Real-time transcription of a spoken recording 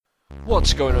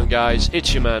What's going on, guys?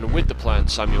 It's your man with the plan,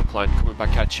 Samuel Klein, coming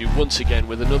back at you once again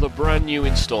with another brand new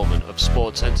installment of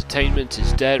Sports Entertainment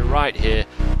is Dead right here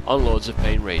on Lords of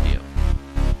Pain Radio.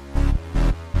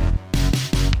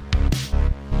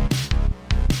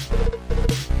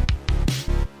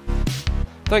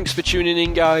 Thanks for tuning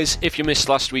in, guys. If you missed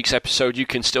last week's episode, you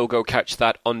can still go catch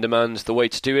that on demand. The way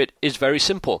to do it is very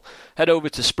simple. Head over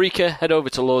to Spreaker, head over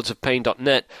to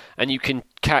lordsofpain.net, and you can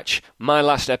catch my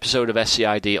last episode of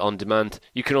SCID on demand.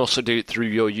 You can also do it through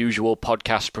your usual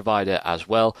podcast provider as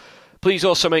well. Please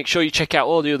also make sure you check out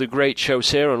all the other great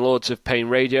shows here on Lords of Pain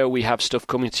Radio. We have stuff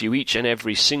coming to you each and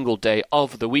every single day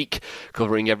of the week,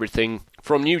 covering everything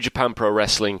from New Japan Pro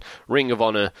Wrestling, Ring of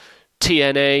Honor,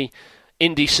 TNA,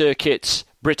 indie circuits,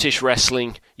 British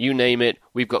wrestling, you name it,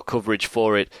 we've got coverage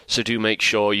for it, so do make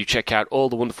sure you check out all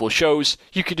the wonderful shows.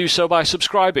 You can do so by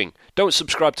subscribing. Don't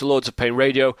subscribe to Lords of Pain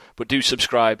Radio, but do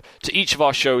subscribe to each of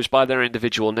our shows by their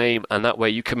individual name, and that way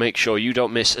you can make sure you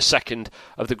don't miss a second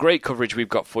of the great coverage we've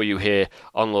got for you here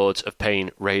on Lords of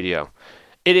Pain Radio.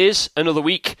 It is another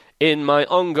week in my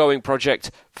ongoing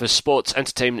project for Sports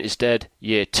Entertainment is Dead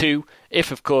Year 2.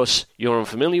 If, of course, you're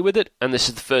unfamiliar with it, and this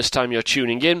is the first time you're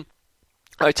tuning in,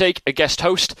 I take a guest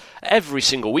host every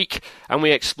single week, and we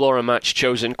explore a match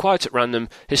chosen quite at random,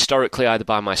 historically either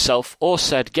by myself or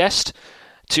said guest,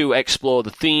 to explore the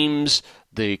themes,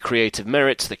 the creative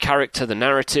merits, the character, the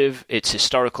narrative, its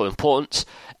historical importance,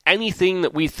 anything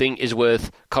that we think is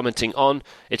worth commenting on.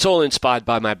 It's all inspired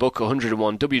by my book,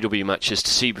 101 WWE Matches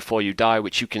to See Before You Die,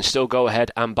 which you can still go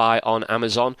ahead and buy on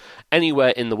Amazon anywhere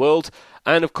in the world.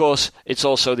 And of course, it's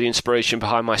also the inspiration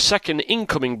behind my second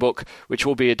incoming book, which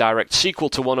will be a direct sequel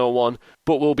to 101,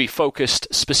 but will be focused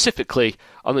specifically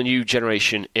on the new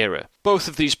generation era. Both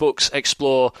of these books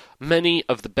explore many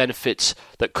of the benefits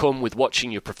that come with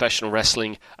watching your professional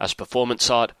wrestling as performance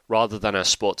art rather than as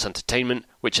sports entertainment,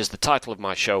 which, as the title of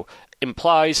my show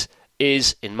implies,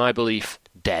 is, in my belief,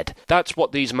 dead. That's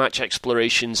what these match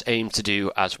explorations aim to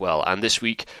do as well. And this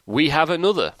week, we have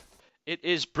another. It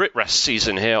is BritWres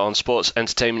season here on Sports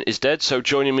Entertainment is Dead, so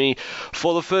joining me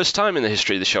for the first time in the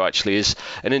history of the show actually is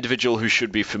an individual who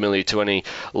should be familiar to any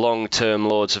long-term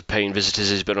Lords of Pain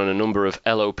visitors. He's been on a number of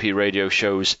LOP radio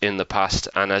shows in the past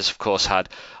and has of course had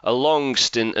a long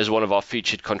stint as one of our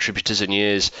featured contributors in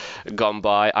years gone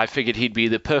by. I figured he'd be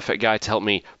the perfect guy to help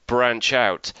me branch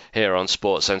out here on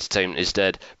Sports Entertainment is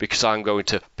Dead, because I'm going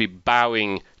to be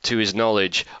bowing to his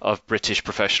knowledge of British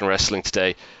professional wrestling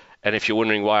today. And if you're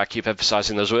wondering why I keep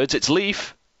emphasising those words, it's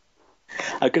Leaf.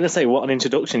 I'm going to say, what an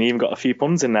introduction. You even got a few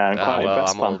puns in there. I'm quite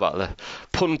impressed. I'm all about the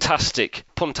puntastic,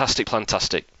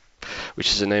 plantastic, which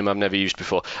is a name I've never used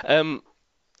before.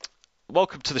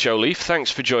 Welcome to the show, Leaf.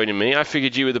 Thanks for joining me. I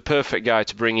figured you were the perfect guy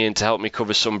to bring in to help me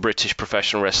cover some British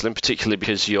professional wrestling, particularly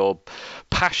because your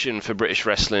passion for British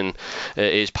wrestling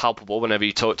is palpable whenever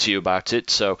you talk to you about it.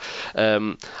 So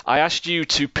I asked you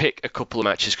to pick a couple of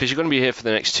matches, because you're going to be here for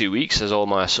the next 2 weeks, as all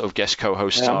my sort of guest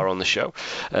co-hosts are on the show,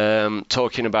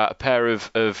 talking about a pair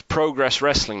of Progress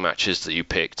Wrestling matches that you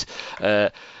picked.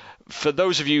 For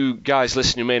those of you guys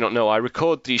listening who may not know, I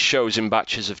record these shows in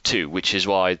batches of 2, which is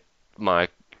why my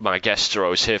guests are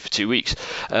always here for 2 weeks.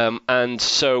 And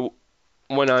so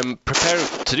when I'm preparing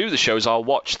to do the shows, I'll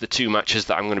watch the 2 matches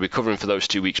that I'm going to be covering for those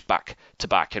 2 weeks back to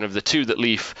back. And of the 2 that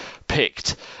Leaf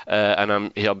picked, and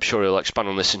I'm sure he'll expand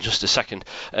on this in just a second,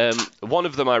 one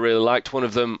of them I really liked, one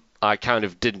of them I kind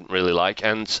of didn't really like,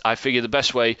 and I figure the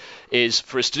best way is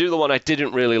for us to do the one I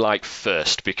didn't really like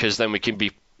first, because then we can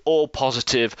be all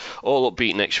positive, all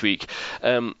upbeat next week.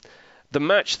 The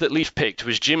match that Leaf picked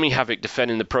was Jimmy Havoc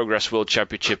defending the Progress World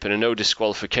Championship in a no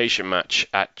disqualification match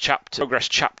at Progress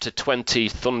Chapter 20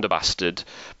 Thunderbastard,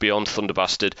 Beyond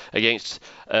Thunderbastard, against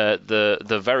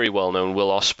the very well-known Will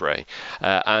Ospreay.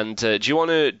 Do you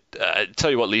want to,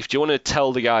 tell you what, Leaf, do you want to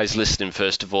tell the guys listening,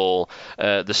 first of all,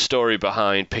 the story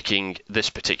behind picking this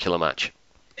particular match?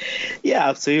 Yeah,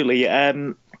 absolutely.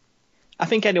 I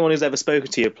think anyone who's ever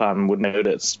spoken to your plan would know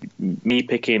that me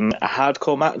picking a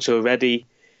hardcore match already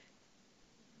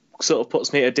sort of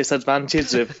puts me at a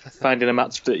disadvantage of finding a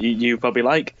match that you probably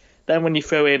like. Then when you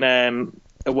throw in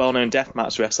a well-known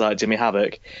deathmatch wrestler like Jimmy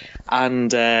Havoc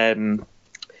and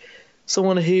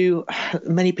someone who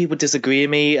many people disagree with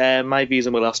me, my views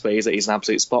on Will Ospreay is that he's an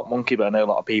absolute spot monkey, but I know a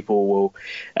lot of people will,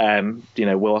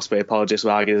 Will Ospreay apologists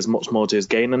will argue there's much more to his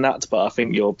game than that, but I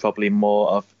think you're probably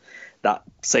more of that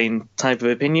same type of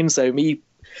opinion. So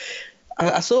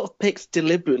I sort of picked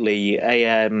deliberately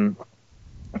a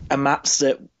match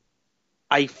that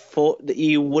I thought that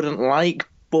you wouldn't like,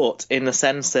 but in the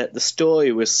sense that the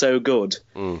story was so good,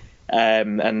 and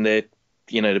the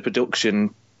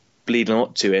production leading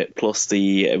up to it, plus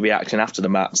the reaction after the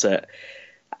match, that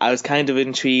I was kind of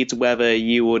intrigued whether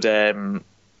you would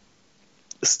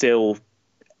still,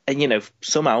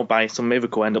 somehow by some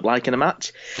miracle end up liking a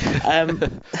match.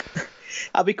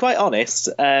 I'll be quite honest.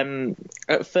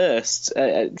 At first,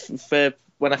 for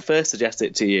when I first suggested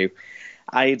it to you,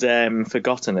 I'd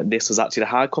forgotten that this was actually the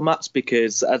hardcore match,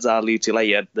 because, as I'll allude to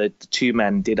later, the two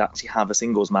men did actually have a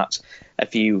singles match a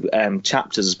few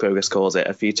chapters, as Progress calls it,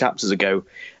 a few chapters ago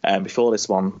before this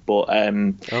one. But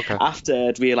after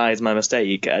I'd realised my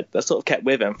mistake, I sort of kept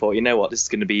with it and thought, you know what, this is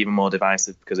going to be even more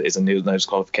divisive because it is a no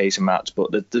disqualification match.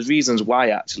 But the reasons why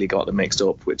I actually got them mixed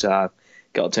up, which I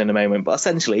got to in a moment, but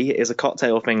essentially it's a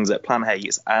cocktail of things that Plan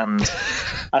hates, and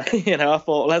I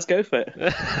thought, let's go for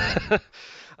it.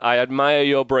 I admire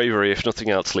your bravery, if nothing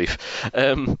else, Leaf.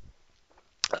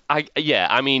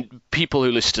 I mean, people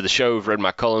who listen to the show, who've read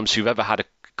my columns, who've ever had a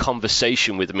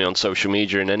conversation with me on social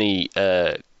media in any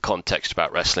context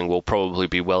about wrestling will probably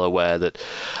be well aware that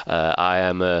I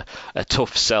am a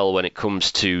tough sell when it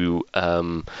comes to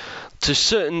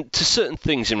certain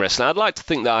things in wrestling. I'd like to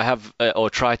think that I have, or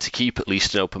try to keep at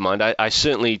least an open mind. I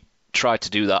certainly tried to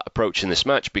do that approach in this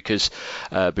match, because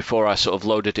before I sort of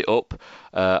loaded it up,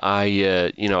 I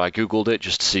googled it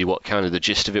just to see what kind of the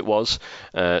gist of it was.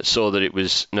 Saw that it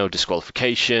was no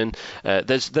disqualification.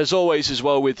 There's always, as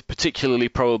well, with particularly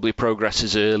probably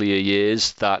Progress's earlier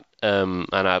years, that and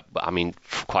I mean,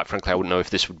 quite frankly, I wouldn't know if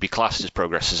this would be classed as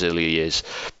Progress's earlier years,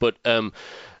 but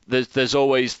there's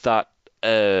always that.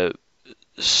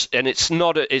 And it's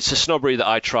a snobbery that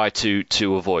I try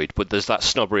to avoid, but there's that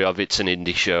snobbery of it's an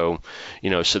indie show,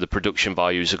 so the production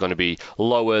values are going to be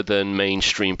lower than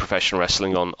mainstream professional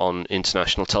wrestling on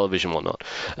international television and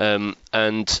whatnot.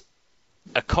 And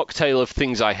a cocktail of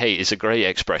things I hate is a great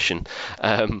expression.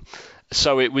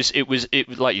 So it was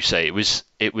like you say, it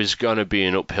was going to be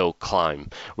an uphill climb.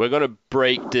 We're going to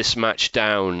break this match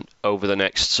down over the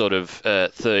next sort of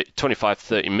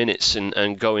 25-30 minutes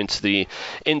and go into the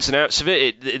ins and outs of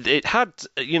it. It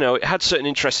had certain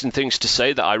interesting things to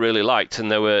say that I really liked, and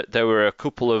there were a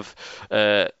couple of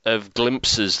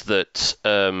glimpses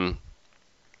that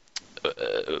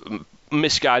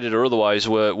misguided or otherwise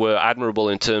were admirable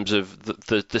in terms of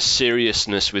the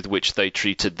seriousness with which they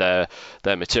treated their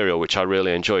material, which I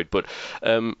really enjoyed. But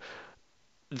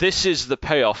this is the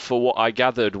payoff for what I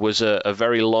gathered was a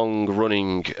very long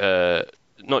running,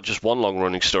 not just one long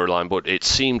running storyline, but it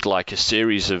seemed like a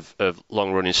series of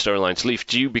long running storylines. Leaf,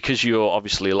 because you're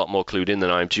obviously a lot more clued in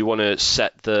than I am, do you want to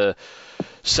set the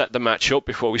match up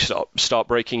before we start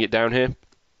breaking it down here?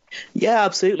 Yeah,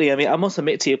 absolutely. I mean, I must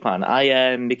admit to you, Pan,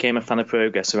 I became a fan of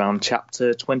Progress around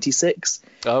chapter 26.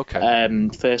 Okay.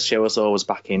 First show I saw was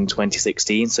back in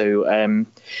 2016, so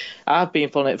I've been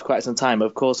following it for quite some time.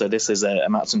 Of course, this is a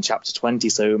match on chapter 20,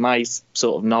 so my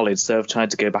sort of knowledge, so I've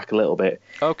tried to go back a little bit.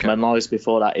 Okay. My knowledge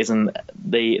before that isn't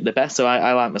the best, so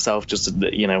I like myself just,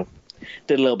 did a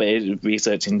little bit of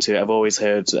research into it. I've always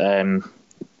heard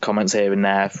comments here and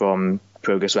there from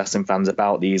Progress Wrestling fans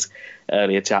about these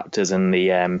earlier chapters and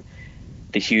the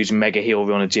huge mega heel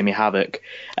run of Jimmy Havoc.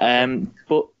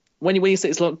 But when you say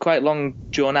it's quite long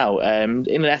drawn out, to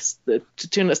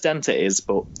an extent it is.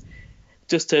 But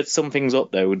just to sum things up,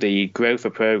 though, the growth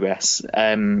of Progress.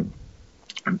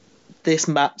 This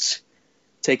match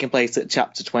taking place at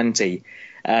chapter 20,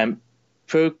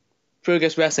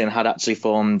 Progress Wrestling had actually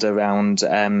formed around.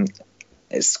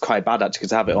 It's quite bad actually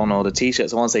because I have it on all the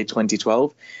t-shirts. I want to say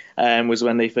 2012 was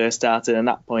when they first started, and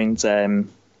at that point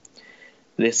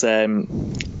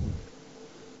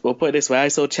we'll put it this way, I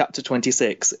saw chapter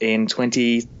 26 in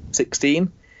 2016,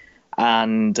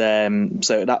 and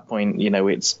so at that point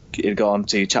it got on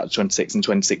to chapter 26 in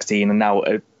 2016, and now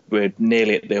we're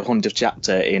nearly at the 100th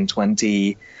chapter in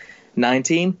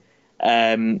 2019.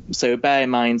 So bear in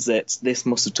mind that this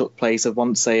must have took place, I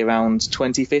want to say, around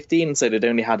 2015, so they'd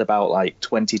only had about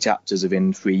 20 chapters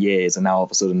within 3 years, and now all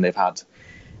of a sudden they've had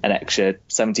an extra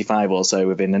 75 or so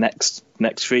within the next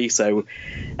 3, so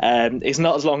it's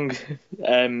not as long.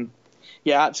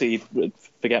 Actually,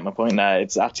 forget my point there,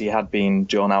 it's actually had been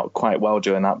drawn out quite well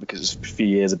during that because it's a few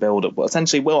years of build-up, but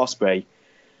essentially Will Ospreay,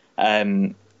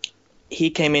 he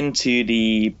came into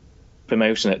the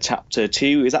promotion at chapter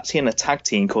 2. Is actually in a tag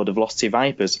team called the Velocity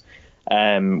Vipers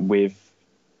with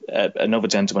another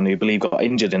gentleman who I believe got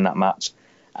injured in that match,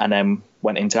 and then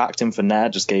went into acting from there,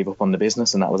 just gave up on the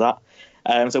business, and that was that.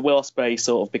 So Will Ospreay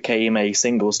sort of became a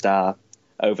single star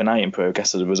overnight in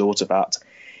Progress as a result of that.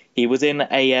 He was in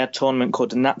a tournament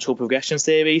called the Natural Progression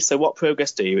Series. So what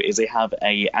Progress do is they have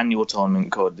a annual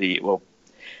tournament called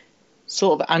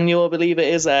sort of annual, I believe it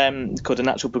is, called the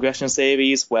Natural Progression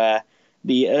Series, where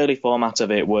the early format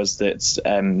of it was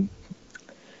that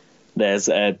there's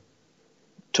a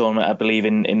tournament, I believe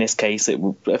in this case,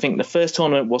 I think the first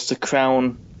tournament was to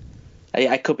crown,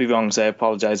 I could be wrong, so I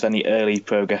apologise for any early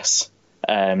Progress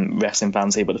wrestling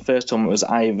fans here, but the first tournament was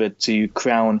either to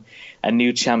crown a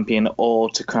new champion or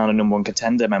to crown a number one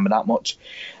contender, remember that much.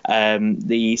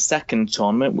 The second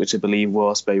tournament, which I believe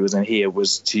Will Ospreay was in here,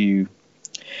 was to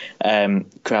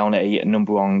crown a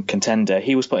number one contender.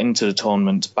 He was put into the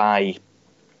tournament by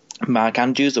Mark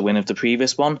Andrews, the winner of the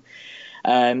previous one.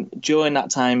 During that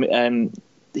time,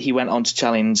 he went on to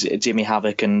challenge Jimmy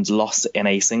Havoc and lost in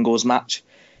a singles match.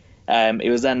 It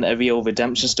was then a real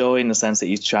redemption story in the sense that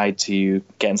he tried to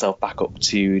get himself back up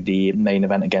to the main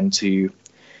event again to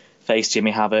face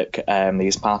Jimmy Havoc. He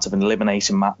was part of an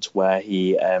elimination match where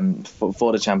he,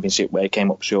 for the championship, where he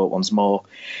came up short once more.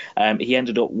 He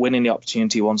ended up winning the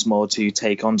opportunity once more to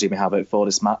take on Jimmy Havoc for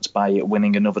this match by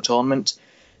winning another tournament.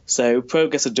 So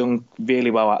Progress had done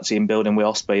really well actually in building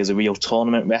Will Ospreay as a real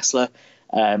tournament wrestler,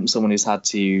 someone who's had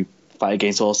to fight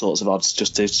against all sorts of odds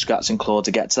just to scratch and claw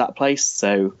to get to that place.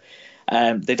 So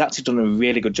they'd actually done a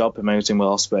really good job promoting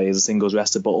Will Ospreay as a singles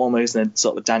wrestler, but almost in a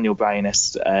sort of Daniel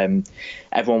Bryan-esque.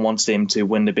 Everyone wanted him to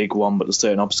win the big one, but there's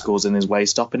certain obstacles in his way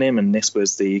stopping him, and this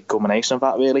was the culmination of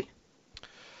that, really.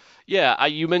 Yeah,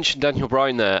 you mentioned Daniel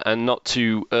Bryan there, and not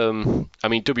to... I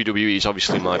mean, WWE is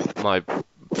obviously my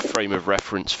frame of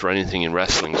reference for anything in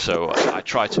wrestling, so I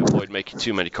try to avoid making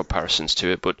too many comparisons to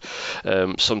it, but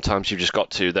sometimes you've just got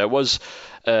to. There was...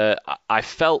 I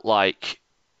felt like...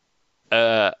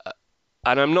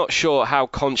 and I'm not sure how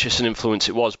conscious an influence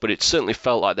it was, but it certainly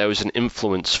felt like there was an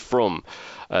influence from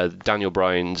Daniel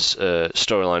Bryan's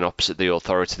storyline opposite The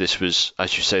Authority. This was,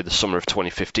 as you say, the summer of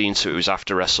 2015, so it was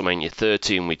after WrestleMania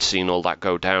 30, and we'd seen all that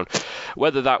go down.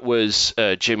 Whether that was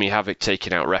Jimmy Havoc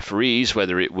taking out referees,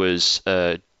 whether it was...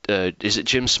 is it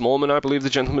Jim Smallman, I believe the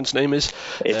gentleman's name is?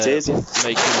 It is,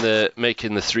 yeah.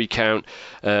 Making the 3 count,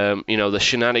 the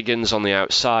shenanigans on the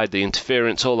outside, the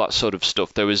interference, all that sort of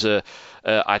stuff. There was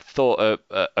I thought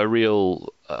a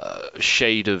real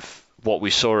shade of what we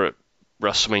saw at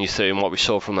WrestleMania 30 and what we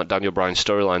saw from that Daniel Bryan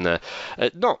storyline there.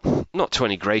 Not to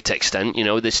any great extent,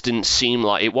 this didn't seem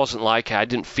like, it wasn't like, I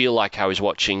didn't feel like I was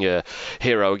watching a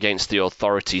Hero against the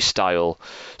Authority style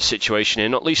situation,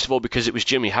 and not least of all because it was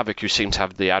Jimmy Havoc who seemed to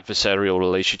have the adversarial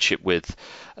relationship with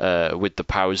the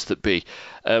powers that be.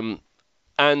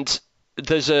 And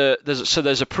there's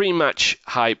a pre-match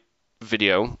hype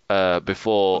video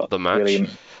before the match.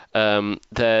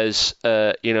 There's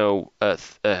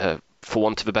for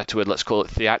want of a better word, let's call it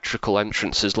theatrical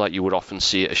entrances, like you would often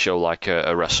see at a show like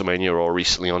a WrestleMania, or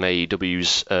recently on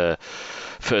AEW's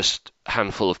first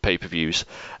handful of pay-per-views.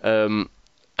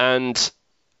 And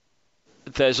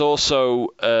there's also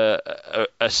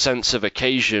a sense of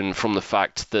occasion from the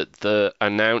fact that the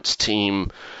announce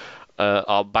team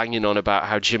are banging on about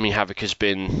how Jimmy Havoc has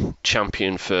been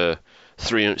champion for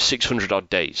 600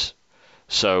 odd days.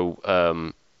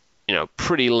 So,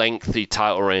 pretty lengthy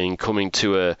title reign coming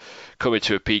to a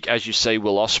peak. As you say,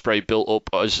 Will Ospreay built up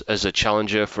as a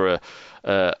challenger for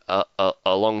a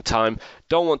long time.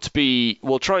 Don't want to be...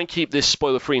 We'll try and keep this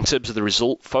spoiler-free in terms of the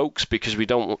result, folks, because we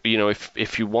don't...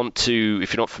 if you're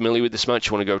not familiar with this match,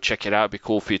 you want to go check it out. It'd be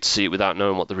cool for you to see it without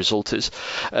knowing what the result is.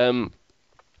 But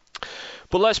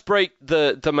let's break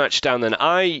the match down then.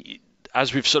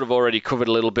 As we've sort of already covered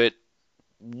a little bit,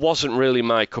 wasn't really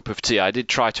my cup of tea. I did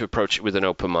try to approach it with an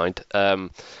open mind,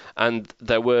 and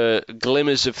there were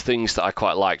glimmers of things that I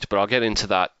quite liked, but I'll get into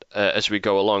that as we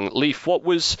go along. Leaf,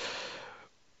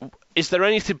 is there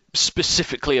anything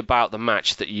specifically about the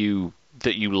match that you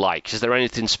liked? Is there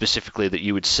anything specifically that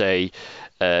you would say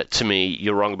to me,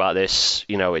 you're wrong about this,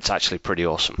 it's actually pretty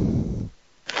awesome?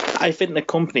 I think the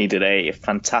company did a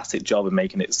fantastic job of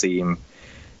making it seem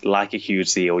like a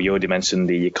huge deal. You already mentioned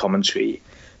the commentary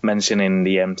mentioning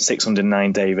the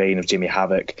 609-day reign of Jimmy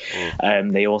Havoc.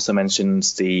 They also mentioned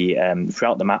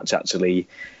throughout the match, actually,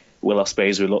 Will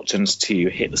Ospreay's reluctance to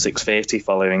hit the 630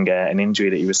 following an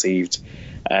injury that he received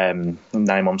 9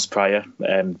 months prior,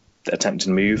 attempting to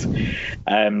move.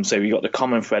 So we got the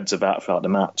common threads of that throughout the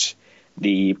match.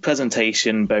 The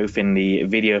presentation, both in the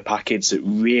video package, that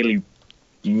really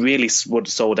would have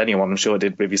sold anyone, I'm sure it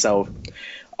did with yourself,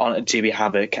 on Jimmy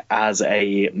Havoc as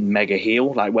a mega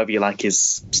heel. Like, whether you like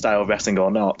his style of wrestling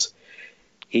or not,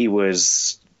 he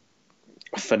was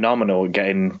phenomenal at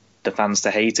getting the fans to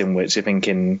hate him, which I think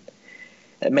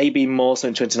maybe more so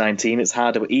in 2019, it's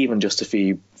harder. Even just a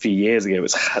few years ago, it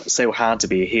was so hard to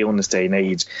be a heel in this day and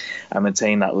age and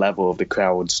maintain that level of the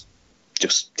crowd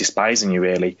just despising you,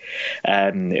 really.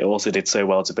 It also did so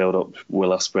well to build up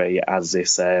Will Ospreay as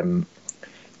this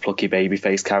plucky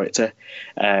babyface character,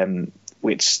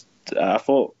 which I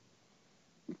thought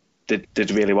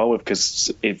did really well with,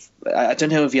 because if I don't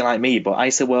know if you're like me, but I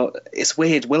said, well, it's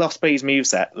weird. Will Ospreay's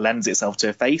moveset lends itself to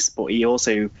a face, but he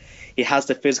has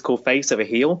the physical face of a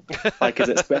heel, like his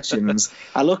expressions.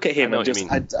 I look at him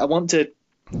and I want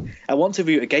to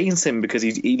root against him, because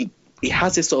he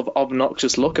has this sort of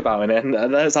obnoxious look about him,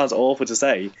 and that sounds awful to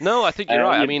say. No, I think you're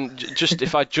right. I mean, just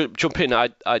if I jump in, I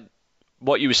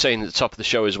what you were saying at the top of the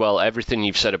show as well, everything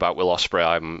you've said about Will Ospreay,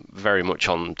 I'm very much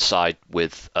on side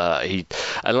with. And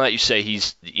like you say,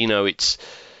 he's,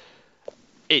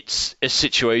 it's a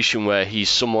situation where he's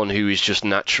someone who is just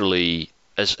naturally,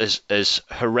 as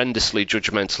horrendously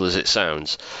judgmental as it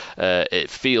sounds,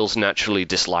 it feels naturally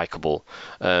dislikable,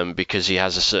 because he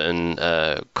has a certain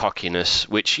cockiness,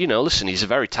 which, listen, he's a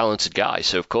very talented guy,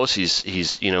 so of course he's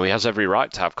he has every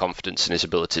right to have confidence in his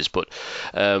abilities, but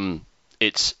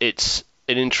it's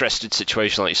an interesting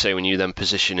situation, like you say, when you then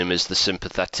position him as the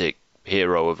sympathetic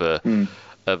hero of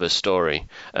a story.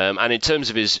 And in terms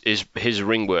of his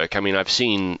ring work, I mean, I've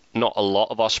seen not a lot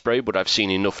of Ospreay, but I've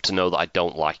seen enough to know that I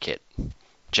don't like it,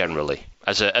 generally,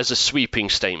 as a sweeping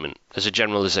statement, as a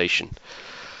generalization.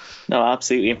 No,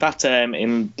 absolutely. In fact,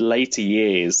 in later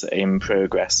years in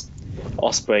Progress,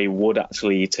 Ospreay would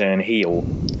actually turn heel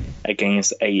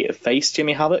against a face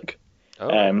Jimmy Havoc.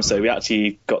 Oh. So we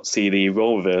actually got to see the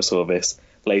role reversal of this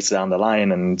later down the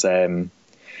line, and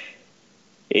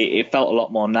it felt a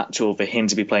lot more natural for him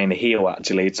to be playing the heel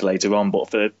actually to later on. But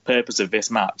for the purpose of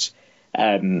this match,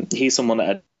 he's someone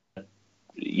that,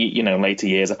 later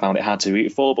years I found it hard to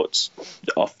root for, but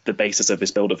off the basis of this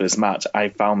build-up of this match, I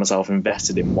found myself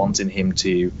invested in wanting him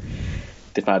to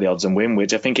defy the odds and win,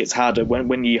 which I think it's harder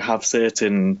when you have a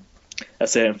certain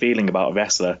feeling about a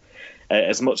wrestler.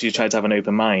 As much as you try to have an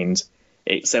open mind,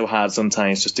 it's so hard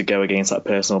sometimes just to go against that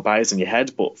personal bias in your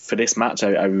head. But for this match,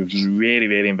 I was really,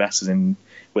 really invested in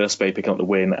Will Ospreay picking up the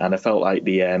win, and I felt like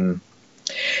the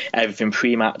everything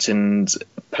pre-match and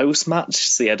post-match.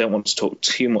 See, I don't want to talk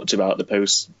too much about the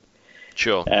post.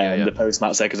 Sure. The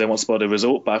post-match there, because I don't want to spoil the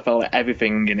result. But I felt like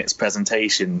everything in its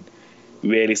presentation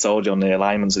really sold you on the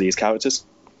alignments of these characters.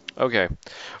 Okay.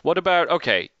 What about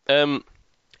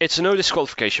it's a no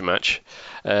disqualification match,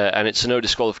 and it's a no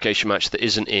disqualification match that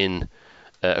isn't in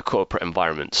a corporate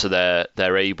environment, so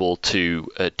they're able to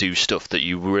do stuff that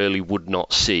you really would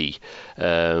not see,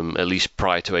 at least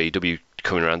prior to AEW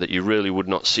coming around, that you really would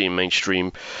not see in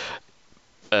mainstream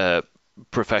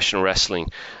professional wrestling.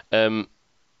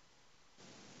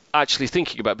 Actually,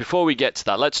 thinking about, before we get to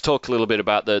that, let's talk a little bit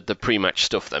about the pre-match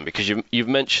stuff then, because you've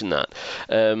mentioned that.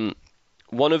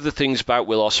 One of the things about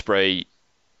Will Ospreay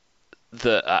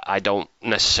that I don't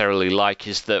necessarily like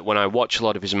is that when I watch a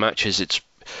lot of his matches, it's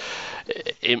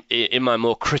in my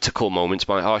more critical moments,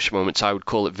 my harsh moments, I would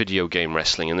call it video game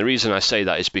wrestling. And the reason I say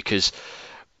that is because,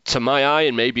 to my eye,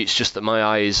 and maybe it's just that my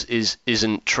eye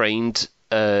isn't trained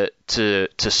to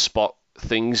spot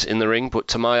things in the ring, but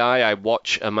to my eye, I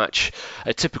watch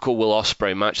a typical Will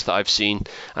Ospreay match that I've seen,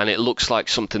 and it looks like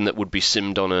something that would be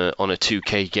simmed on a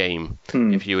 2K game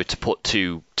if you were to put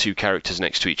two characters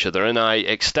next to each other. And I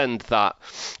extend that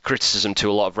criticism to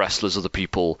a lot of wrestlers other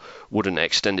people wouldn't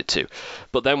extend it to.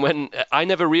 But then when I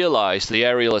never realized the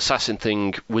aerial assassin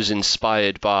thing was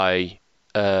inspired by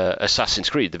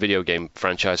Assassin's Creed, the video game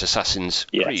franchise Assassin's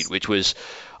Creed, which was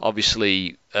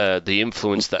obviously the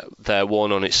influence that they're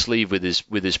worn on its sleeve with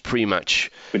his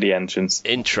pre-match, with the entrance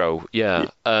intro,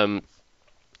 and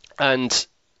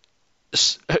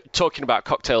talking about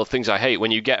cocktail of things I hate,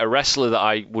 when you get a wrestler that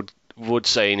I would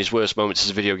say in his worst moments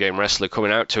as a video game wrestler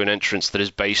coming out to an entrance that is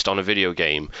based on a video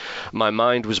game, my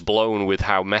mind was blown with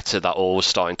how meta that all was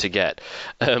starting to get.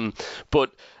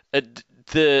 But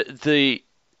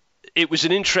it was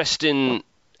an interesting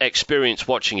experience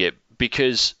watching it,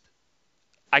 because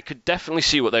I could definitely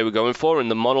see what they were going for,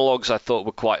 and the monologues I thought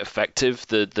were quite effective.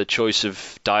 The choice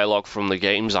of dialogue from the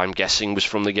games, I'm guessing, was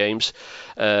from the games.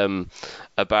 It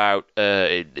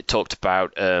talked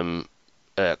about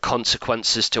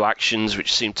consequences to actions,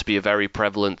 which seemed to be a very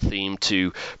prevalent theme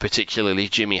to particularly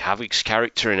Jimmy Havoc's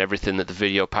character and everything that the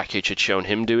video package had shown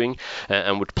him doing,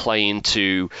 and would play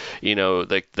into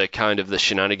the kind of the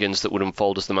shenanigans that would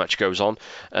unfold as the match goes on.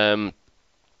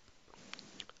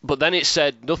 But then it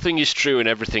said nothing is true and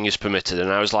everything is permitted,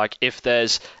 and I was like, if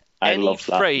there's any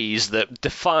phrase that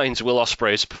defines Will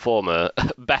Ospreay as a performer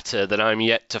better, than I'm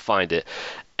yet to find it.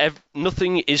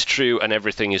 Nothing is true and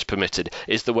everything is permitted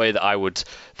is the way that I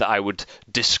would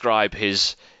describe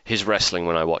his wrestling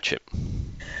when I watch it.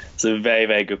 It's a very,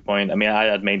 very good point. I mean, I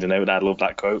had made a note that I love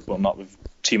that quote, but not with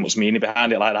too much meaning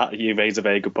behind it like that. You raise a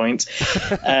very good point.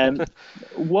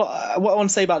 What I want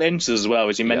to say about the entrance as well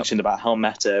is you mentioned about how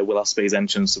meta Will Ospreay's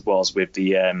entrance was with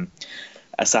the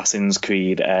Assassin's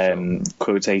Creed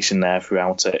quotation there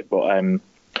throughout it. But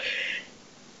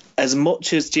as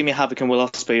much as Jimmy Havoc and Will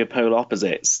Ospreay are polar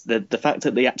opposites, the fact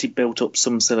that they actually built up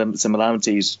some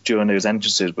similarities during those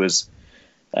entrances was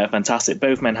fantastic.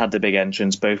 Both men had the big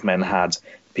entrance. Both men had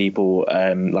people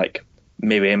like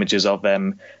mirror images of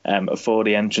them for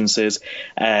the entrances.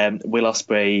 Will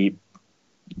Ospreay,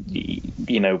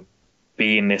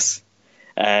 being this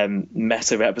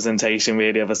meta representation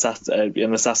really of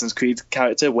an Assassin's Creed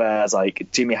character, whereas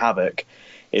like Jimmy Havoc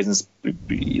is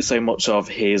so much of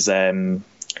his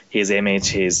image,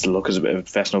 his look as a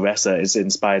professional wrestler is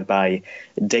inspired by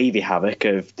Davey Havoc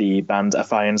of the band A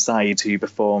Fire Inside, who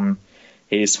perform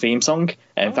his theme song.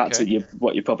 In fact,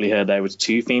 what you probably heard there was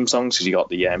two theme songs, because you got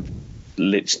the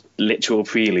literal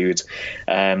prelude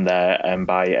there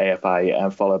by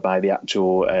AFI, followed by the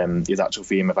actual his actual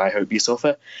theme of I Hope You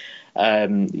Suffer.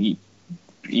 Even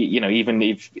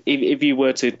if you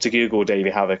were to Google Davey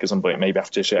Havoc at some point, maybe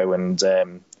after the show, and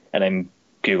then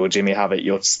Google Jimmy Havoc,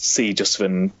 you'll see just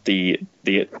from an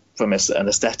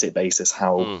aesthetic basis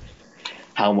how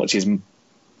much he's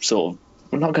sort of,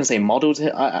 I'm not going to say modelled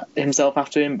himself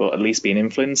after him, but at least being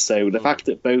influenced. So the fact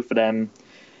that both of them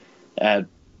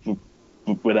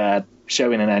were there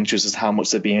showing an entrance as how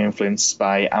much they're being influenced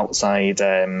by outside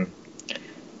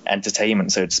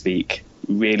entertainment, so to speak,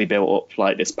 really built up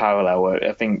like this parallel.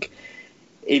 I think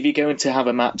if you're going to have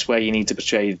a match where you need to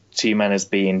portray two men as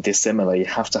being dissimilar, you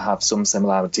have to have some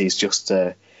similarities just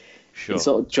to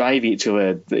sort of drive each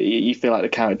other. You feel like the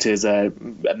characters are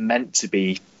meant to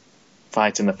be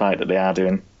fighting the fight that they are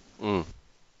doing.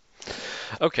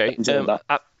 Okay.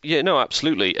 No,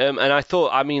 absolutely. And I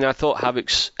thought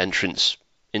Havoc's entrance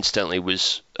incidentally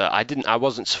was I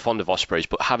wasn't so fond of Ospreay's,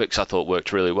 but Havoc's I thought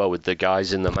worked really well with the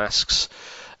guys in the masks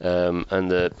and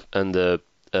the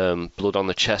blood on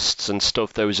the chests and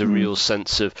stuff. There was a real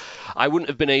sense of, I wouldn't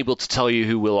have been able to tell you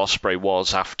who Will Ospreay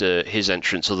was after his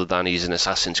entrance, other than he's an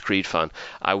Assassin's Creed fan.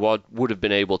 I would have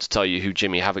been able to tell you who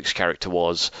Jimmy Havoc's character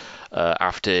was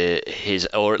after his,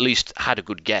 or at least had a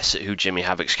good guess at who Jimmy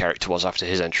Havoc's character was after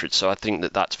his entrance. So I think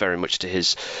that that's very much to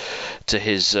his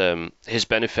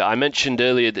benefit. I mentioned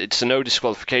earlier that it's a no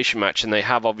disqualification match, and they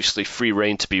have obviously free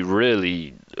reign to be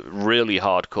really, really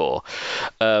hardcore.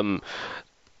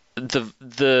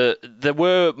 There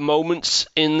were moments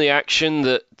in the action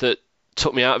that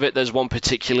took me out of it. There's one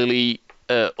particularly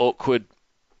awkward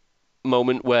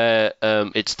moment where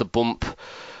it's the bump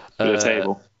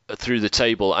through the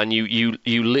table, and you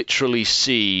literally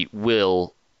see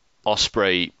Will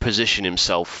Ospreay position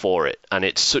himself for it, and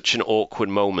it's such an awkward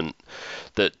moment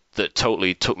that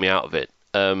totally took me out of it.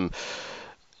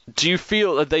 Do you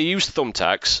feel that they use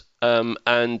thumbtacks?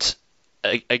 And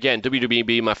again, WWE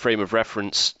being my frame of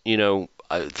reference,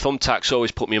 thumbtacks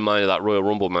always put me in mind of that Royal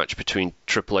Rumble match between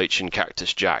Triple H and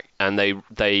Cactus Jack, and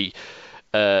they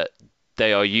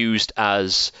are used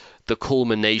as the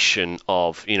culmination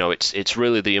of, it's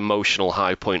really the emotional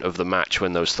high point of the match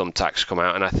when those thumbtacks come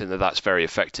out, and I think that that's very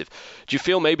effective. Do you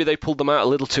feel maybe they pulled them out a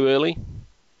little too early?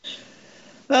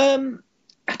 I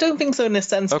don't think so in a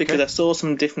sense, because I saw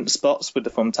some different spots with the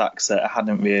thumbtacks that I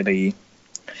hadn't really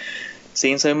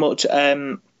seen so much.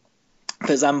 For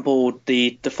example,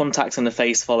 the thumbtacks in the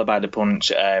face followed by the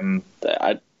punch. When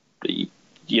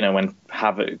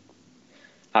Havoc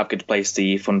had placed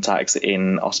the thumbtacks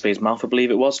in Ospreay's mouth, I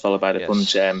believe it was, followed by the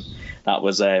punch. That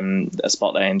was a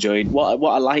spot that I enjoyed. What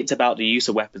I liked about the use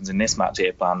of weapons in this match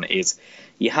here, Plan, is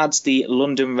you had the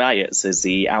London Riots as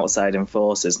the outside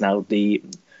enforcers. Now,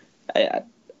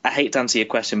 I hate to answer your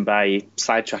question by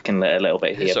sidetracking a little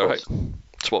bit here. It's all right.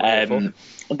 That's what we're here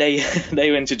for.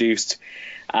 They were introduced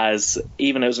as,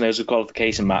 even though it was a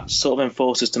qualification match, sort of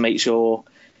enforcers to make sure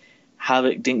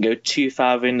Havoc didn't go too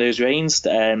far in those reigns.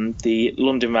 The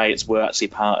London Riots were actually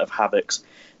part of Havoc's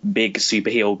big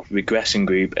superhero regression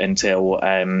group until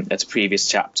at a previous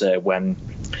chapter, when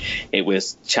it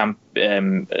was a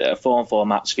 4-on-4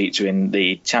 match featuring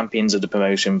the champions of the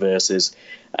promotion versus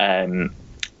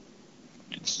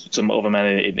some other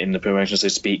men in the promotion, so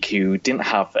to speak, who didn't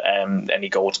have any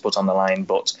gold to put on the line,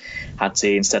 but had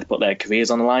to instead put their careers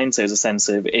on the line. So there's a sense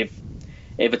of, if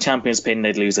a champion's pinned,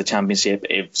 they'd lose their championship.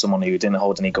 If someone who didn't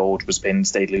hold any gold was pinned,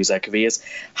 they'd lose their careers.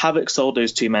 Havoc sold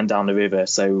those two men down the river.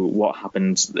 So what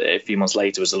happened a few months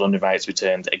later was the London Riots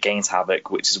returned against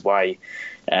Havoc, which is why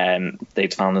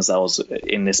they'd found themselves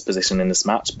in this position in this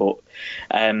match. But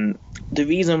the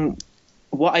reason,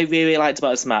 what I really liked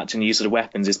about this match and the use of the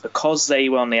weapons, is because they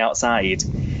were on the outside,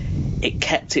 it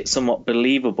kept it somewhat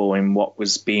believable in what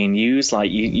was being used.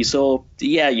 Like you saw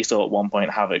at one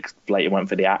point Havoc later went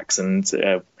for the axe, and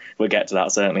we'll get to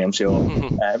that certainly, I'm sure,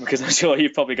 because I'm sure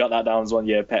you've probably got that down as one of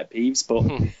your pet peeves. But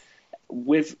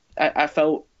I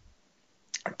felt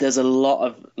there's a lot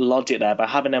of logic there, but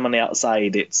having them on the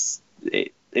outside, it's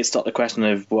not the question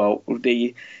of, well,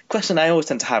 the question I always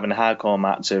tend to have in a hardcore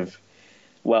match of,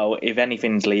 well, if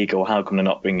anything's legal, how come they're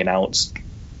not bringing out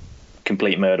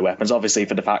complete murder weapons? Obviously,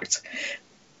 for the fact,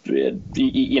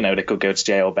 they could go to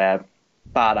jail, bar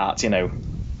that,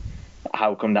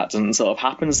 how come that doesn't sort of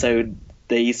happen? So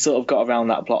they sort of got around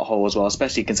that plot hole as well,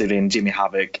 especially considering Jimmy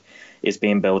Havoc is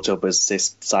being built up as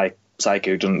this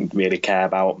psycho who doesn't really care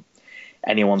about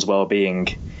anyone's well-being.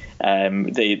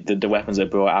 The weapons they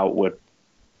brought out were,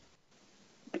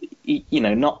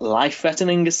 not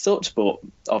life-threatening as such, but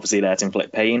obviously there to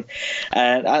inflict pain.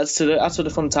 As to the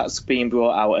thumbtacks being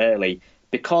brought out early,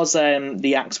 because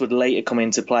the axe would later come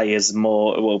into play as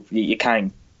more, well, you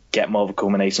can't get more of a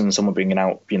culmination than someone bringing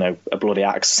out, a bloody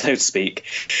axe, so to speak.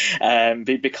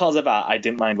 Because of that, I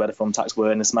didn't mind where the thumbtacks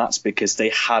were in this match, because they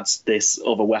had this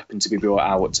other weapon to be brought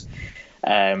out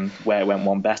where it went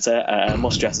one better. I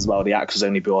must stress as well, the axe was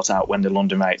only brought out when the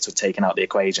London Riots were taken out of the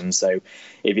equation. So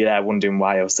if you're there wondering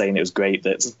why I was saying it was great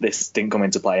that this didn't come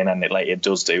into play and then it later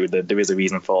does do, there is a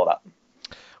reason for that.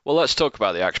 Well, let's talk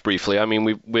about the axe briefly. I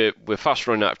mean, we're fast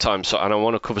running out of time, and I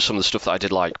want to cover some of the stuff that I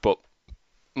did like. But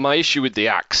my issue with the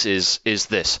axe is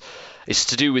this: it's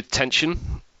to do with tension.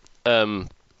 To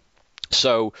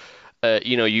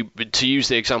use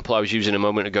the example I was using a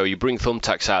moment ago, you bring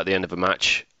thumbtacks out at the end of a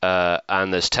match,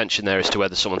 and there's tension there as to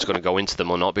whether someone's going to go into them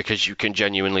or not, because you can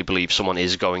genuinely believe someone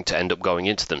is going to end up going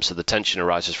into them. So the tension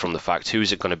arises from the fact, who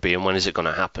is it going to be and when is it going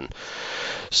to happen?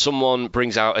 Someone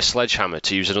brings out a sledgehammer,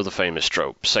 to use another famous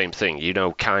trope. Same thing,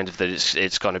 kind of that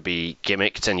it's going to be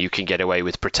gimmicked and you can get away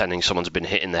with pretending someone's been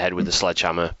hit in the head with a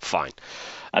sledgehammer. Fine.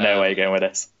 I know where you're going with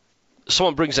this.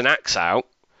 Someone brings an axe out.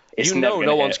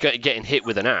 No one's getting hit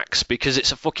with an axe because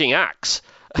it's a fucking axe.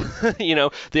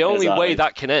 The only way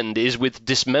that can end is with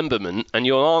dismemberment, and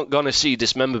you aren't going to see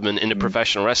dismemberment in a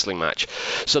professional wrestling match.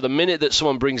 So the minute that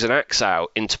someone brings an axe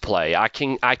out into play, I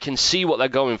can see what they're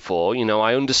going for.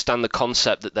 I understand the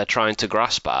concept that they're trying to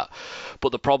grasp at.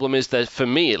 But the problem is that, for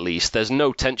me at least, there's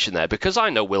no tension there, because I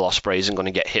know Will Ospreay isn't going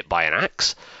to get hit by an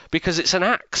axe because it's an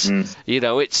axe.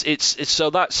 It's so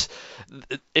that's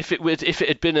if it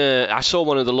had been I saw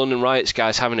one of the London Riots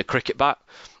guys having a cricket bat,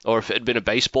 or if it had been a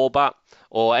baseball bat,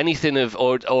 or anything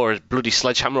or a bloody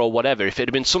sledgehammer or whatever, if it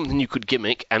had been something you could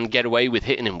gimmick and get away with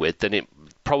hitting him with, then it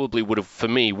probably would have, for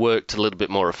me, worked a little bit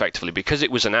more effectively. Because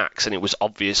it was an axe and it was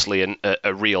obviously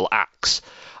a real axe,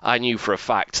 I knew for a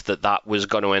fact that was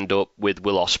going to end up with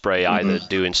Will Ospreay either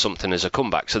doing something as a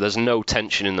comeback. So there's no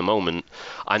tension in the moment.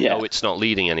 I know it's not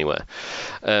leading anywhere.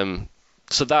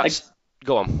 So that's...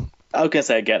 Go on. I was going to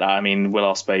say, I get that. I mean, Will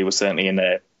Ospreay was certainly in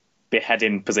a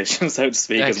beheading position, so to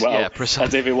speak, as well. Yeah, precisely.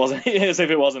 As if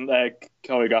it wasn't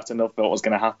choreographed enough for what was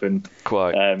going to happen.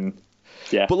 Quite.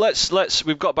 Yeah. But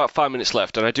we've got about 5 minutes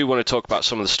left, and I do want to talk about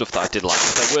some of the stuff that I did like.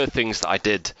 There were things that I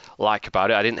did like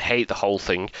about it. I didn't hate the whole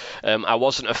thing. I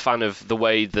wasn't a fan of the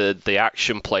way the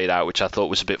action played out, which I thought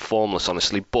was a bit formless,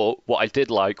 honestly. But what I did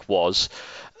like was...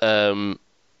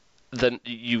 Then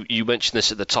you mentioned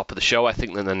this at the top of the show. I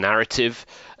think that the narrative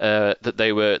that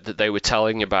they were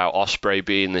telling about Ospreay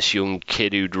being this young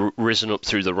kid who'd risen up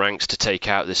through the ranks to take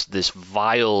out this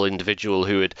vile individual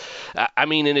who had,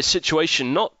 in a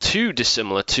situation not too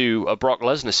dissimilar to a Brock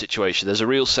Lesnar situation. There's a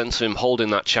real sense of him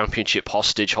holding that championship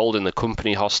hostage, holding the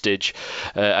company hostage,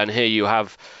 and here you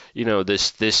have,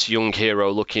 this young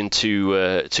hero looking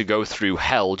to go through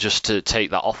hell just to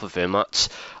take that off of him. That's,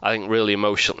 I think, really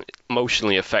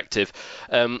emotionally effective.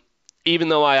 Even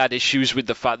though I had issues with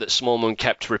the fact that Smallman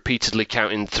kept repeatedly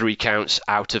counting 3 counts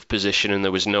out of position and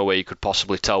there was no way you could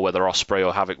possibly tell whether Ospreay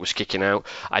or Havoc was kicking out,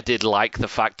 I did like the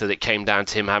fact that it came down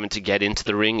to him having to get into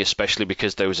the ring, especially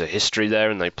because there was a history there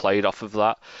and they played off of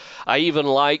that. I even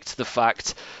liked the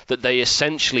fact that they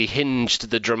essentially hinged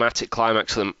the dramatic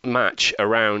climax of the match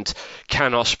around,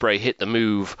 can Ospreay hit the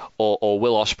move, or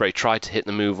will Ospreay try to hit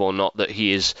the move or not, that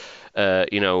he is, for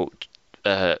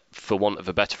want of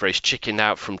a better phrase, chickened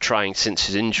out from trying since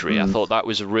his injury. I thought that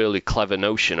was a really clever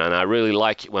notion, and I really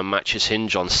like it when matches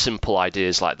hinge on simple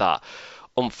ideas like that.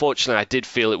 Unfortunately, I did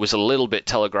feel it was a little bit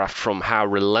telegraphed from how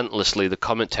relentlessly the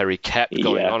commentary kept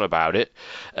going on about it.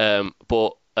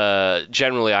 But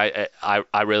generally, I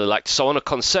really liked it. So on a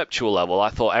conceptual level, I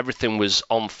thought everything was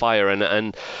on fire,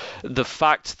 and the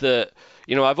fact that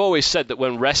I've always said that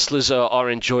when wrestlers are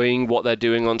enjoying what they're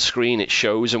doing on screen, it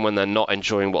shows, and when they're not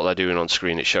enjoying what they're doing on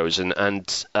screen, it shows.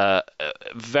 And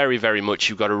very, very much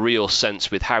you've got a real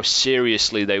sense with how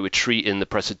seriously they were treating the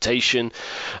presentation,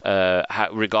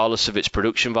 regardless of its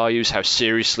production values, how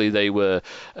seriously they were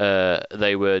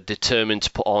determined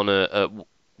to put on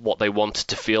what they wanted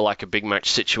to feel like a big match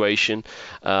situation.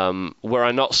 Were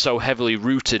I not so heavily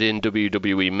rooted in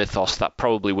WWE mythos, that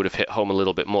probably would have hit home a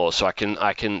little bit more. So I can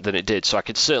than it did. So I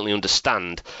could certainly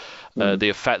understand the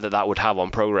effect that would have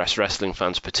on Progress Wrestling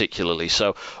fans particularly.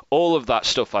 So all of that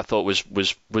stuff I thought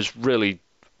was really,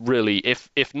 really,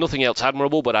 if nothing else,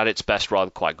 admirable, but at its best,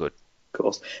 rather quite good. Of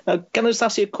course. Now, can I just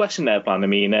ask you a question there, Plan? I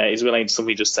mean, it's related to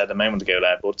something you just said a moment ago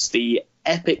there, but the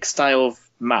epic style of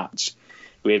match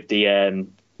with the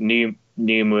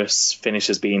numerous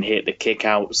finishes being hit, the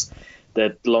kickouts,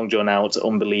 the long drawn out,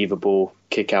 unbelievable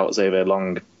kickouts over a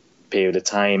long period of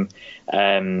time.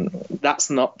 That's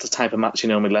not the type of match you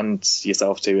normally lend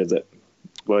yourself to, is it?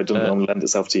 Well, it doesn't normally lend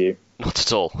itself to you. Not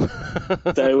at all.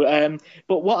 So,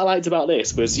 but what I liked about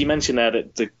this was you mentioned there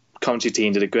that the commentary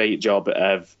team did a great job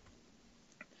of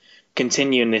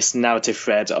continuing this narrative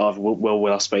thread of will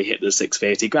Ospreay hit the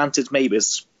 630. Granted, maybe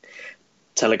it's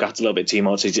telegraphed a little bit too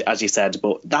much, as you said,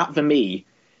 but that for me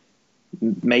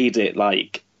made it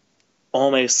like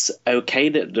almost okay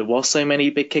that there was so many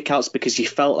big kickouts, because you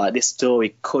felt like this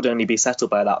story could only be settled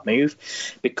by that move.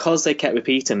 Because they kept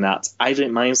repeating that, I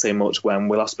didn't mind so much when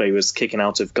Will Ospreay was kicking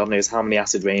out of God knows how many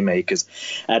acid rainmakers,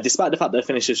 despite the fact that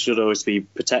finishers should always be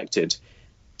protected.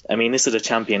 I mean, this is a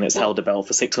champion that's held the belt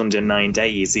for 609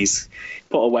 days. He's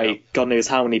put away God knows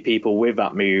how many people with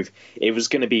that move. It was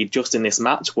going to be just in this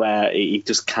match where he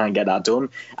just can't get that done,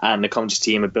 and the commentary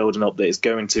team are building up that it's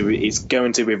going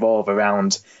to revolve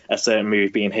around a certain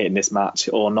move being hit in this match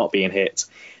or not being hit.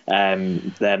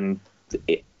 Then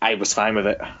I was fine with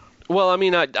it. Well, I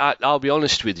mean, I'll be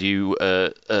honest with you,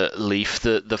 Leaf.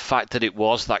 The fact that it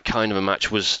was that kind of a match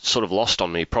was sort of lost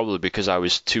on me, probably because I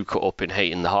was too caught up in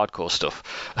hating the hardcore stuff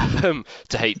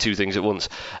to hate two things at once.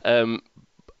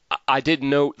 I did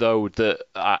note, though, that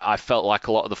I felt like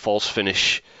a lot of the false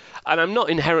finish, and I'm not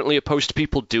inherently opposed to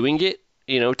people doing it,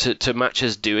 to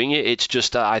matches doing it. It's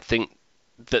just that I think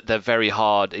that they're very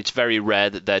hard. It's very rare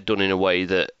that they're done in a way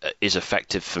that is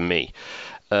effective for me.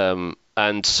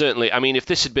 And certainly, I mean, if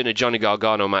this had been a Johnny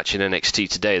Gargano match in NXT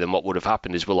today, then what would have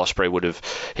happened is Will Ospreay would have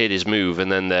hit his move, and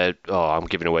then I'm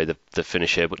giving away the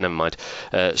finish here, but never mind.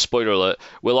 Spoiler alert: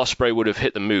 Will Ospreay would have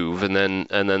hit the move, and then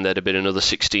there'd have been another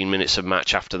 16 minutes of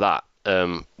match after that,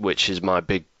 which is my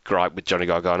big gripe with Johnny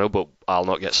Gargano. But I'll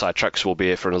not get sidetracked, so we'll be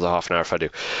here for another half an hour if I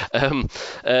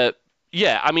do.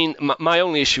 Yeah, I mean, my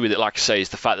only issue with it, like I say, is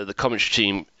the fact that the commentary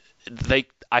team,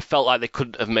 I felt like they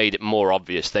couldn't have made it more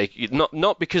obvious. They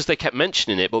not because they kept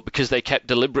mentioning it, but because they kept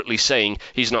deliberately saying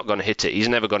he's not going to hit it, he's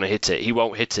never going to hit it, he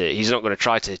won't hit it, he's not going to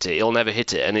try to hit it, he'll never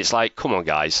hit it. And it's like, come on,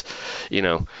 guys,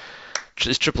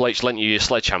 it's Triple H lent you your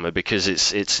sledgehammer, because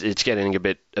it's getting a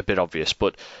bit obvious.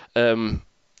 But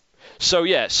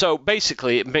so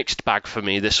basically, mixed bag for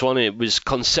me, this one. It was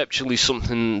conceptually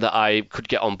something that I could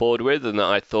get on board with, and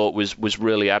that I thought was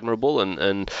really admirable,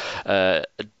 and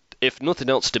if nothing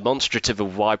else, demonstrative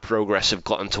of why Progress have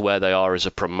gotten to where they are as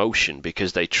a promotion,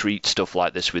 because they treat stuff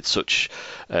like this with such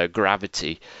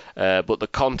gravity. But the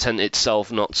content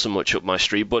itself, not so much up my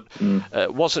street, but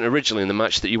wasn't originally in the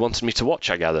match that you wanted me to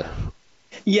watch, I gather.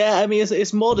 Yeah, I mean,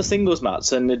 it's more the singles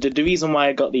match, and the reason why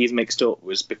I got these mixed up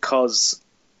was because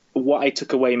what I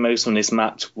took away most from this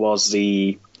match was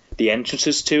the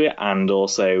entrances to it, and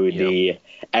also the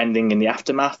ending and the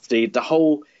aftermath,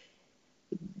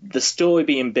 the story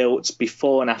being built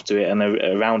before and after it and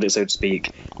around it, so to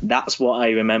speak. That's what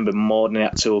I remember more than the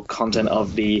actual content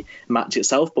of the match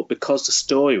itself. But because the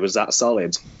story was that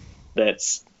solid, that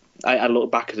I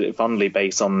look back at it fondly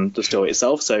based on the story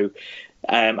itself. So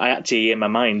I actually, in my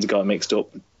mind, got mixed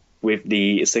up with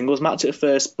the singles match at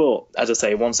first. But as I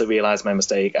say, once I realised my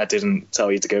mistake, I didn't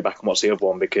tell you to go back and watch the other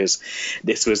one, because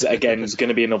this was, again, going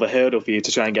to be another hurdle for you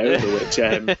to try and get over, which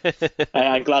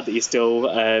I'm glad that you still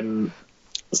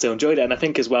enjoyed it. And I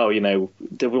think as well,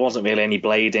 there wasn't really any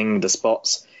blading. The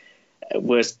spots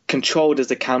were as controlled as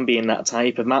they can be in that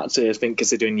type of match. I think,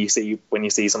 considering when you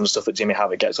see some of the stuff that Jimmy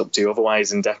Havoc gets up to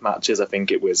otherwise in death matches, I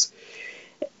think it was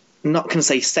not going to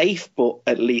say safe, but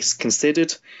at least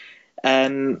considered.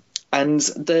 And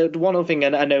the one other thing,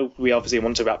 and I know we obviously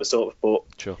want to wrap this up, but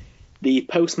sure, the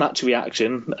post-match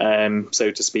reaction,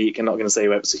 so to speak, I'm not going to say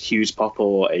whether it's a huge pop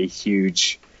or a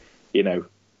huge,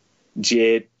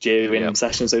 jeering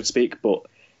session, so to speak, but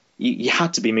you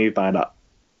had to be moved by that.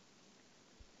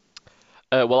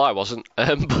 Well, I wasn't,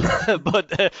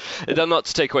 but not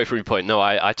to take away from your point. No,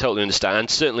 I totally understand, and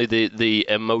certainly the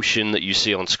emotion that you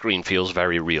see on screen feels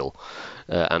very real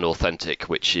and authentic,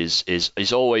 which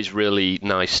is always really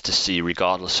nice to see,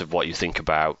 regardless of what you think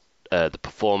about the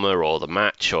performer or the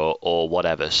match or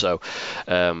whatever. So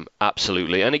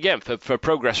absolutely. And again, for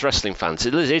Progress Wrestling fans,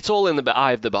 it's all in the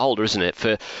eye of the beholder, isn't it?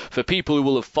 For people who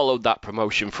will have followed that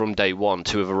promotion from day one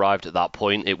to have arrived at that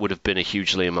point, it would have been a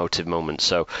hugely emotive moment.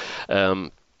 So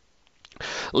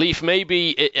Leif,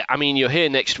 you're here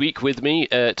next week with me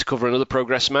to cover another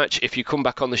Progress match. If you come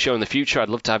back on the show in the future, I'd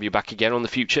love to have you back again on the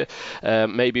future.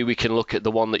 Maybe we can look at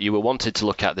the one that you were wanted to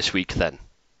look at this week then.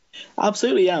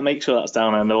 Absolutely, yeah. Make sure that's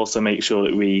down, and also make sure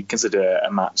that we consider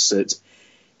a match that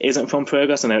isn't from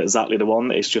Progress. I know exactly the one.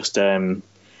 It's just it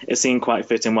seemed quite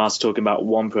fitting whilst talking about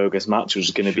one Progress match, which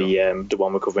is going to be the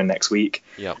one we're covering next week.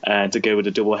 To go with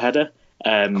a double header.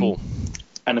 Cool.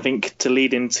 And I think to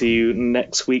lead into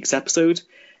next week's episode,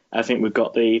 I think we've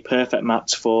got the perfect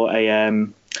match for a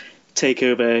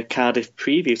takeover Cardiff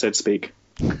preview, so to speak.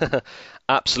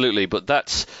 Absolutely, but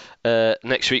that's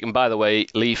next week. And by the way,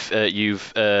 Leif,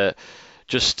 you've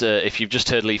if you've just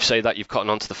heard Leif say that, you've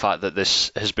cottoned on to the fact that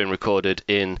this has been recorded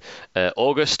in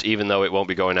August, even though it won't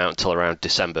be going out until around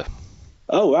December.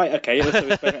 Oh, right, okay.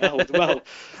 Well,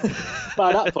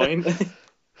 by that point...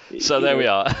 So there we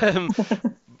are.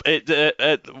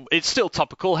 It's still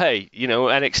topical. Hey,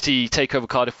 NXT TakeOver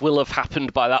Cardiff will have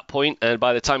happened by that point, and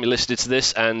by the time you listened to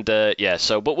this, and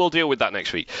but we'll deal with that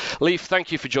next week. Leif,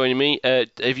 thank you for joining me. Do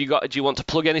you want to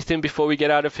plug anything before we get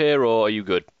out of here, or are you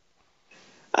good?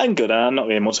 I'm good. I'm not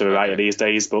really much of a writer these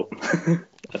days, but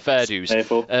fair dues.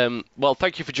 Well,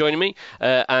 thank you for joining me,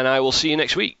 and I will see you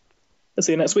next week. I'll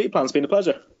see you next week, Plan. It's been a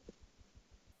pleasure.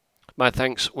 My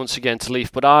thanks once again to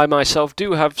Leif, but I myself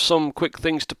do have some quick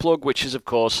things to plug, which is of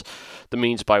course the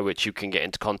means by which you can get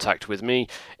into contact with me.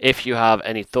 If you have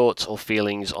any thoughts or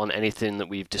feelings on anything that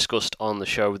we've discussed on the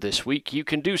show this week, you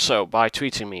can do so by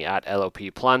tweeting me at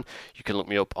LOPPlan. You can look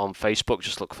me up on Facebook,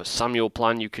 just look for Samuel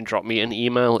Plan. You can drop me an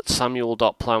email at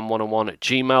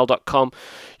samuel.plan101@gmail.com.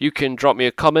 You can drop me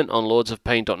a comment on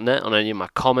lordsofpain.net on any of my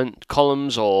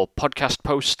columns or podcast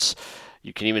posts.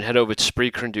 You can even head over to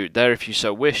Spreaker and do it there if you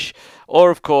so wish.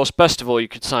 Or, of course, best of all, you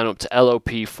can sign up to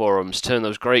LOP forums, turn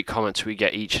those great comments we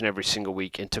get each and every single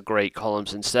week into great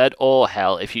columns instead. Or,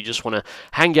 hell, if you just want to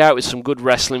hang out with some good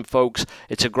wrestling folks,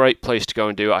 it's a great place to go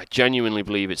and do. I genuinely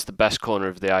believe it's the best corner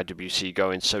of the IWC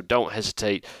going, so don't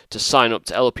hesitate to sign up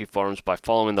to LOP forums by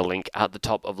following the link at the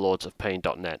top of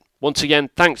lordsofpain.net. Once again,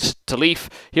 thanks to Leif.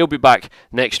 He'll be back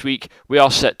next week. We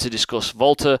are set to discuss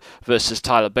Volta versus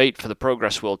Tyler Bate for the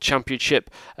Progress World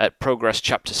Championship at Progress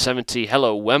Chapter 70.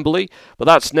 Hello, Wembley. But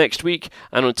that's next week.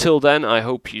 And until then, I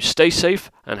hope you stay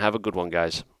safe and have a good one,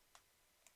 guys.